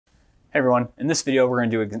Hey everyone, in this video we're going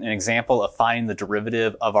to do an example of finding the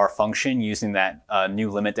derivative of our function using that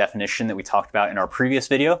new limit definition that we talked about in our previous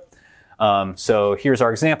video. So here's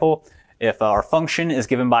our example. If our function is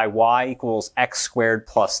given by y equals x squared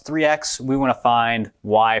plus 3x, we want to find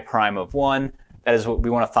y prime of 1. That is what we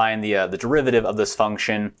want to find the derivative of this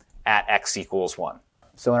function at x equals 1.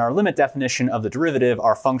 So in our limit definition of the derivative,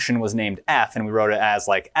 our function was named f, and we wrote it as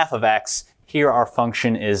like f of x. Here our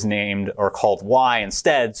function is named or called y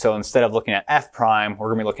instead. So instead of looking at f prime, we're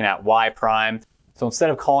going to be looking at y prime. So instead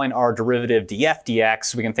of calling our derivative df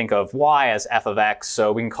dx, we can think of y as f of x.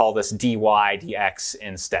 So we can call this dy dx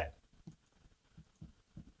instead.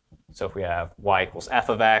 So if we have y equals f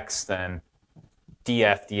of x, then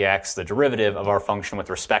df dx, the derivative of our function with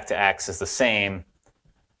respect to x, is the same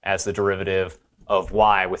as the derivative of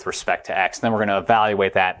y with respect to x. And then we're going to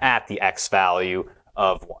evaluate that at the x value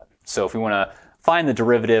of 1. So if we want to find the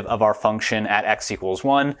derivative of our function at x equals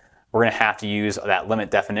 1, we're going to have to use that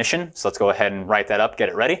limit definition. So let's go ahead and write that up, get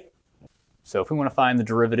it ready. So if we want to find the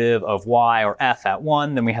derivative of y or f at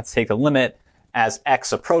 1, then we have to take the limit as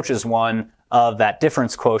x approaches 1 of that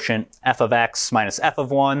difference quotient, f of x minus f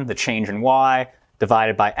of 1, the change in y,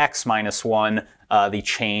 divided by x minus 1, the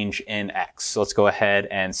change in x. So let's go ahead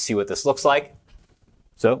and see what this looks like.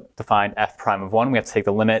 So to find f prime of 1, we have to take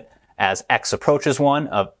the limit as x approaches 1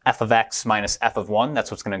 of f of x minus f of 1. That's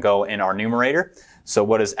what's going to go in our numerator. So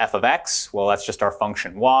what is f of x? Well, that's just our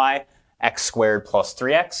function y, x squared plus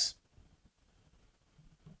 3x.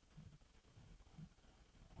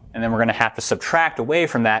 And then we're going to have to subtract away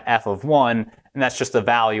from that f of 1, and that's just the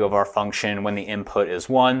value of our function when the input is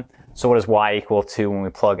 1. So what is y equal to when we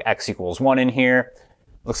plug x equals 1 in here?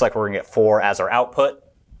 Looks like we're going to get 4 as our output.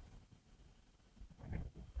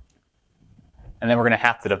 And then we're going to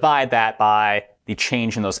have to divide that by the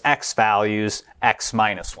change in those x values, x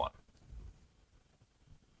minus 1.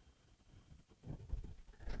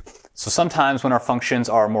 So sometimes when our functions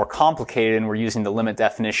are more complicated and we're using the limit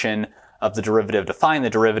definition of the derivative to find the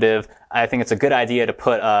derivative, I think it's a good idea to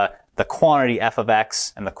put the quantity f of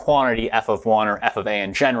x and the quantity f of 1 or f of a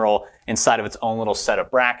in general inside of its own little set of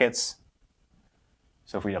brackets.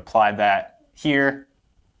 So if we applied that here,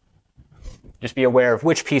 just be aware of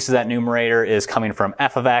which piece of that numerator is coming from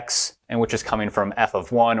f of x and which is coming from f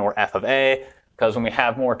of 1 or f of a, because when we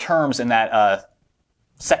have more terms in that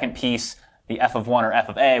second piece, the f of 1 or f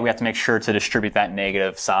of a, we have to make sure to distribute that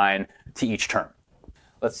negative sign to each term.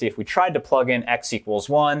 Let's see, if we tried to plug in x equals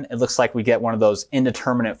 1, it looks like we get one of those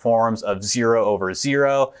indeterminate forms of 0 over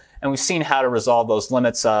 0. And we've seen how to resolve those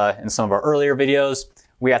limits in some of our earlier videos.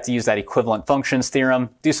 We have to use that equivalent functions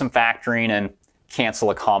theorem, do some factoring, and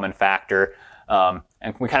cancel a common factor.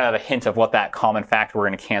 And we kind of have a hint of what that common factor we're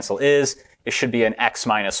going to cancel is. It should be an x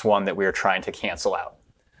minus 1 that we are trying to cancel out.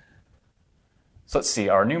 So let's see,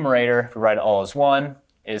 our numerator, if we write it all as 1,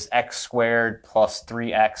 is x squared plus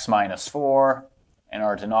 3x minus 4. And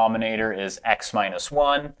our denominator is x minus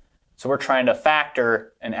 1. So we're trying to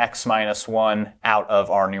factor an x minus 1 out of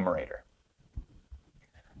our numerator.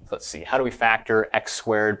 So let's see, how do we factor x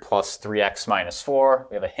squared plus 3x minus 4?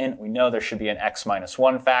 We have a hint. We know there should be an x minus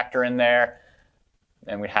 1 factor in there.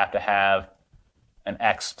 Then we'd have to have an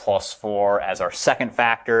x plus 4 as our second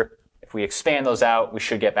factor. If we expand those out, we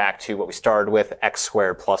should get back to what we started with, x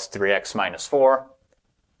squared plus 3x minus 4.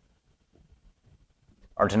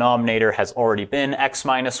 Our denominator has already been x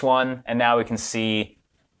minus 1, and now we can see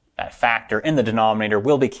that factor in the denominator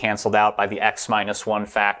will be canceled out by the x minus 1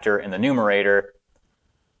 factor in the numerator.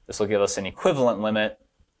 This will give us an equivalent limit,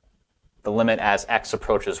 the limit as x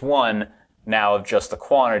approaches 1, now of just the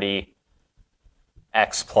quantity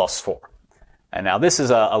x plus 4. And now this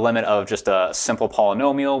is a limit of just a simple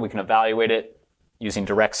polynomial. We can evaluate it using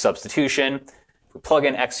direct substitution. If we plug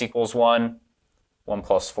in x equals 1, 1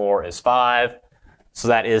 plus 4 is 5. So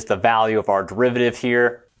that is the value of our derivative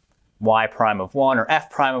here, y prime of 1 or f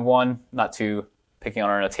prime of 1, not too picky on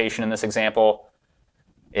our notation in this example,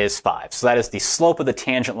 is 5. So that is the slope of the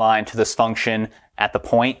tangent line to this function at the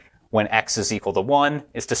point when x is equal to 1.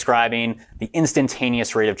 It's describing the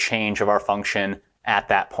instantaneous rate of change of our function at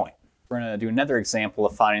that point. We're going to do another example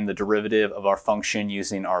of finding the derivative of our function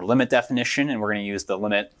using our limit definition, and we're going to use the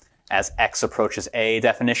limit as x approaches a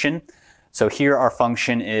definition. So here our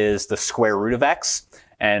function is the square root of x,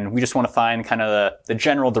 and we just want to find kind of the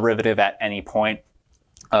general derivative at any point.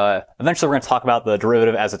 Eventually we're going to talk about the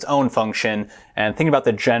derivative as its own function, and thinking about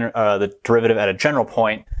the derivative at a general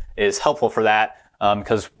point is helpful for that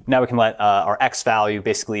because now we can let our x value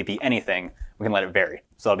basically be anything. We can let it vary.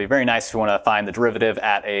 So it'll be very nice if we want to find the derivative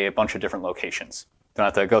at a bunch of different locations. Don't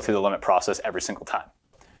have to go through the limit process every single time.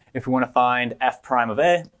 If we want to find f prime of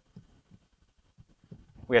a,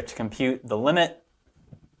 we have to compute the limit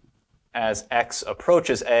as x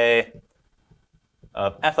approaches a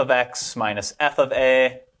of f of x minus f of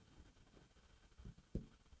a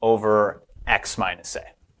over x minus a.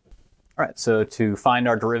 All right, so to find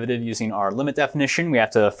our derivative using our limit definition, we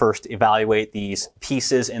have to first evaluate these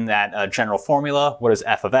pieces in that general formula. What is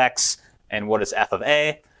f of x and what is f of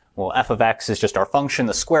a? Well, f of x is just our function,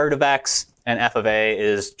 the square root of x, and f of a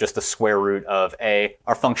is just the square root of a,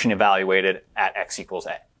 our function evaluated at x equals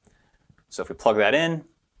a. So if we plug that in,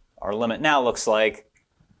 our limit now looks like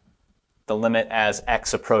the limit as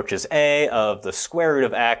x approaches a of the square root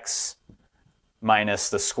of x minus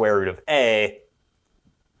the square root of a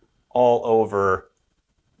all over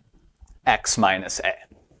x minus a.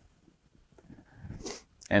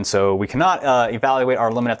 And so we cannot evaluate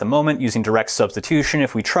our limit at the moment using direct substitution.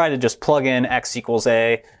 If we try to just plug in x equals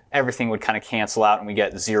a, everything would kind of cancel out and we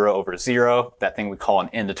get 0 over 0, that thing we call an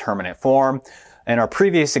indeterminate form. In our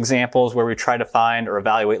previous examples where we tried to find or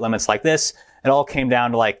evaluate limits like this, it all came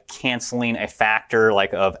down to like canceling a factor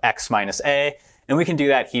like of x minus a. And we can do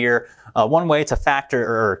that here. One way to factor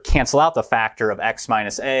or cancel out the factor of x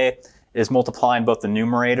minus a is multiplying both the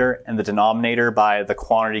numerator and the denominator by the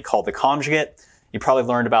quantity called the conjugate. You probably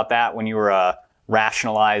learned about that when you were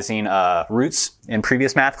rationalizing roots in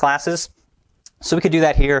previous math classes. So we could do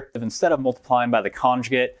that here. Instead of multiplying by the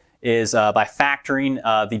conjugate is by factoring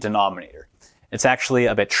the denominator. It's actually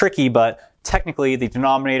a bit tricky, but technically the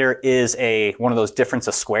denominator is one of those difference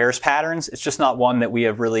of squares patterns. It's just not one that we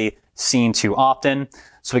have really seen too often.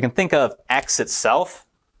 So we can think of x itself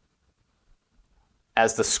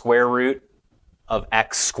as the square root of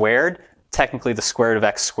x squared. Technically, the square root of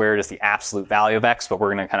x squared is the absolute value of x, but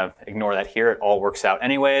we're going to kind of ignore that here. It all works out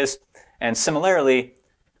anyways. And similarly,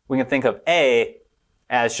 we can think of a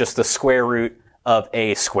as just the square root of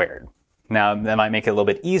a squared. Now, that might make it a little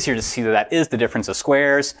bit easier to see that that is the difference of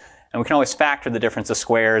squares. And we can always factor the difference of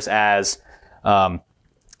squares as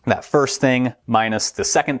that first thing minus the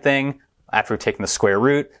second thing after we've taken the square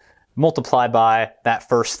root, multiplied by that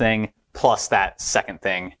first thing plus that second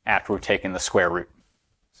thing after we've taken the square root.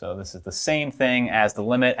 So this is the same thing as the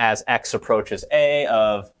limit as x approaches a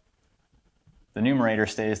of the numerator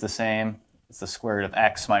stays the same. It's the square root of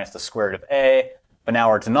x minus the square root of a. But now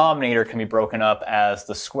our denominator can be broken up as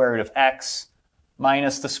the square root of x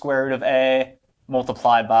minus the square root of a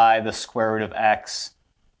multiplied by the square root of x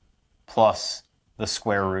plus the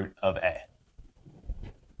square root of a.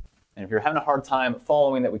 And if you're having a hard time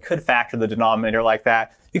following that we could factor the denominator like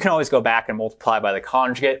that, you can always go back and multiply by the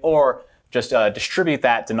conjugate, or just distribute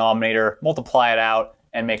that denominator, multiply it out,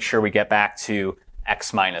 and make sure we get back to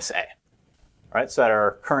x minus a. All right, so at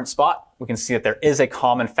our current spot, we can see that there is a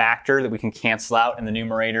common factor that we can cancel out in the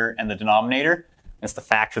numerator and the denominator. It's the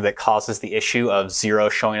factor that causes the issue of 0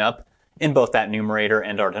 showing up in both that numerator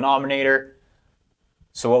and our denominator.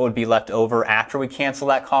 So what would be left over after we cancel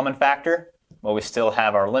that common factor? Well, we still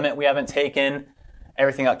have our limit we haven't taken.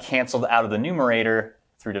 Everything got canceled out of the numerator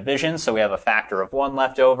through division, so we have a factor of 1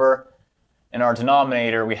 left over. In our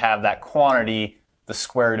denominator, we have that quantity, the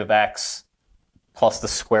square root of x plus the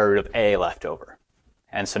square root of a left over.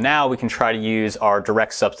 And so now we can try to use our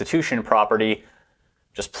direct substitution property.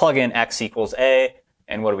 Just plug in x equals a,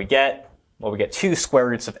 and what do we get? Well, we get 2 square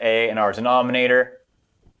roots of a in our denominator.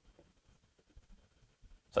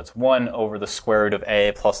 So that's 1 over the square root of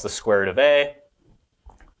a plus the square root of a.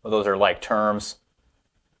 Well, those are like terms.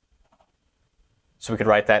 So we could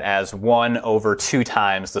write that as 1 over 2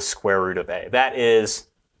 times the square root of a. That is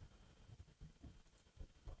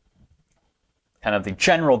kind of the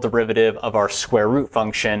general derivative of our square root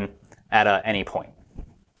function at any point.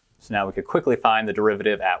 So now we could quickly find the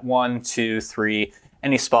derivative at 1, 2, 3,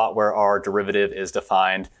 any spot where our derivative is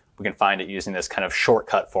defined. We can find it using this kind of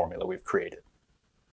shortcut formula we've created.